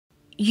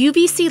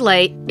UVC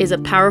light is a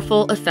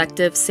powerful,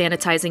 effective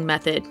sanitizing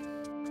method,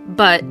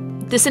 but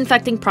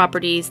disinfecting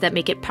properties that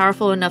make it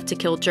powerful enough to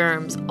kill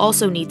germs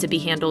also need to be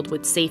handled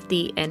with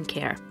safety and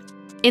care.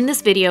 In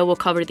this video, we'll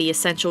cover the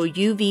essential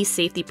UV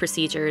safety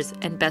procedures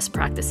and best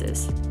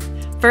practices.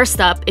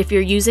 First up, if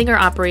you're using or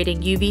operating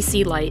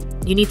UVC light,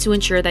 you need to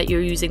ensure that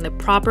you're using the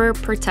proper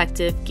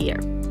protective gear.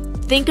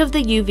 Think of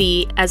the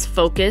UV as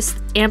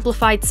focused,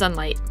 amplified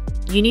sunlight.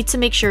 You need to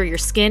make sure your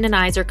skin and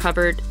eyes are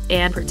covered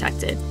and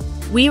protected.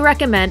 We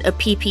recommend a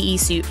PPE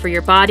suit for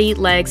your body,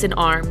 legs, and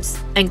arms,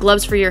 and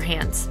gloves for your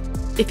hands.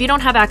 If you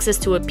don't have access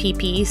to a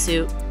PPE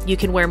suit, you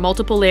can wear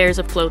multiple layers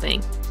of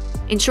clothing.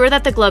 Ensure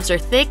that the gloves are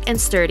thick and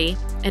sturdy,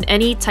 and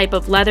any type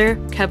of leather,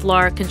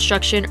 Kevlar,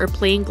 construction, or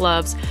plain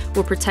gloves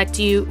will protect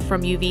you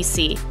from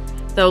UVC,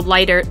 though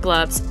lighter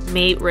gloves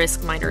may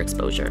risk minor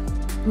exposure.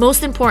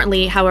 Most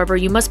importantly, however,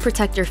 you must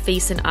protect your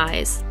face and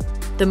eyes.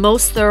 The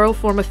most thorough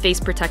form of face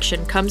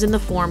protection comes in the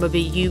form of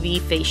a UV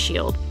face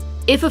shield.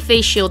 If a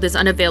face shield is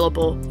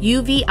unavailable,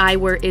 UV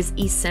eyewear is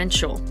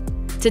essential.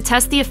 To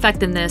test the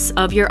effectiveness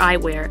of your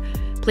eyewear,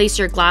 place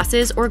your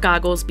glasses or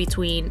goggles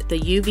between the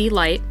UV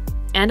light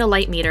and a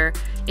light meter,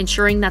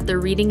 ensuring that the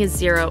reading is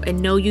 0 and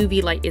no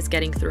UV light is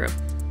getting through.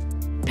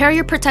 Pair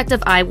your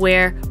protective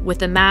eyewear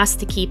with a mask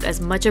to keep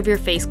as much of your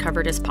face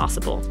covered as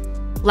possible.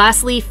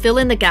 Lastly, fill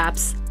in the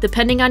gaps.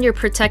 Depending on your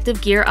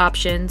protective gear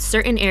options,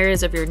 certain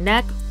areas of your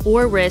neck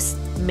or wrist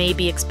may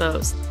be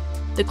exposed.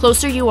 The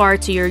closer you are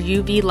to your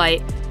UV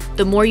light,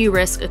 the more you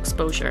risk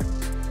exposure.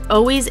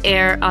 Always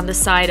err on the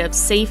side of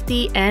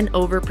safety and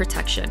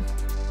overprotection.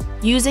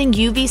 Using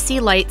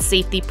UVC light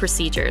safety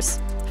procedures.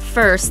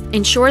 First,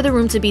 ensure the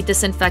room to be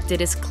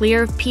disinfected is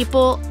clear of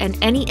people and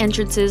any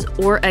entrances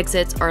or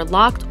exits are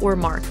locked or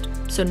marked,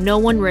 so no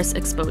one risks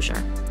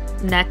exposure.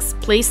 Next,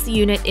 place the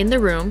unit in the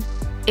room.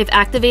 If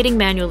activating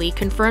manually,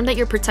 confirm that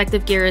your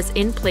protective gear is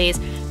in place,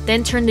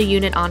 then turn the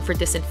unit on for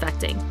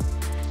disinfecting.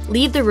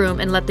 Leave the room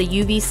and let the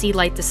UVC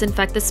light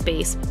disinfect the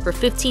space for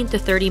 15 to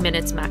 30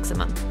 minutes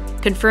maximum.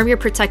 Confirm your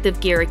protective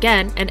gear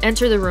again and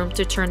enter the room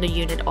to turn the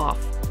unit off.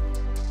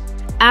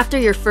 After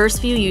your first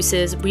few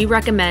uses, we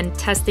recommend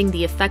testing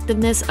the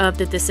effectiveness of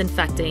the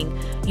disinfecting,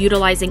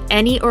 utilizing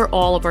any or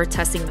all of our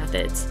testing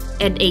methods: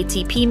 an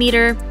ATP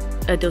meter,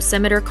 a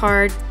dosimeter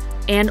card,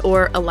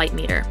 and/or a light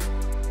meter.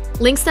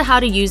 Links to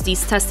how to use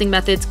these testing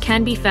methods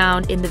can be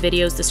found in the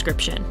video's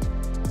description.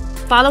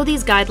 Follow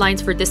these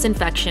guidelines for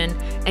disinfection,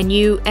 and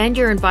you and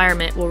your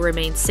environment will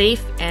remain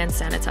safe and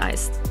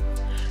sanitized.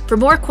 For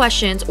more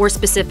questions or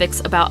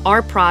specifics about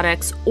our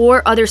products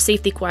or other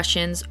safety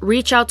questions,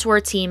 reach out to our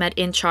team at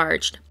In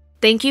Charged.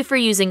 Thank you for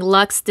using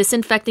Lux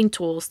disinfecting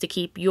tools to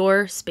keep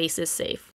your spaces safe.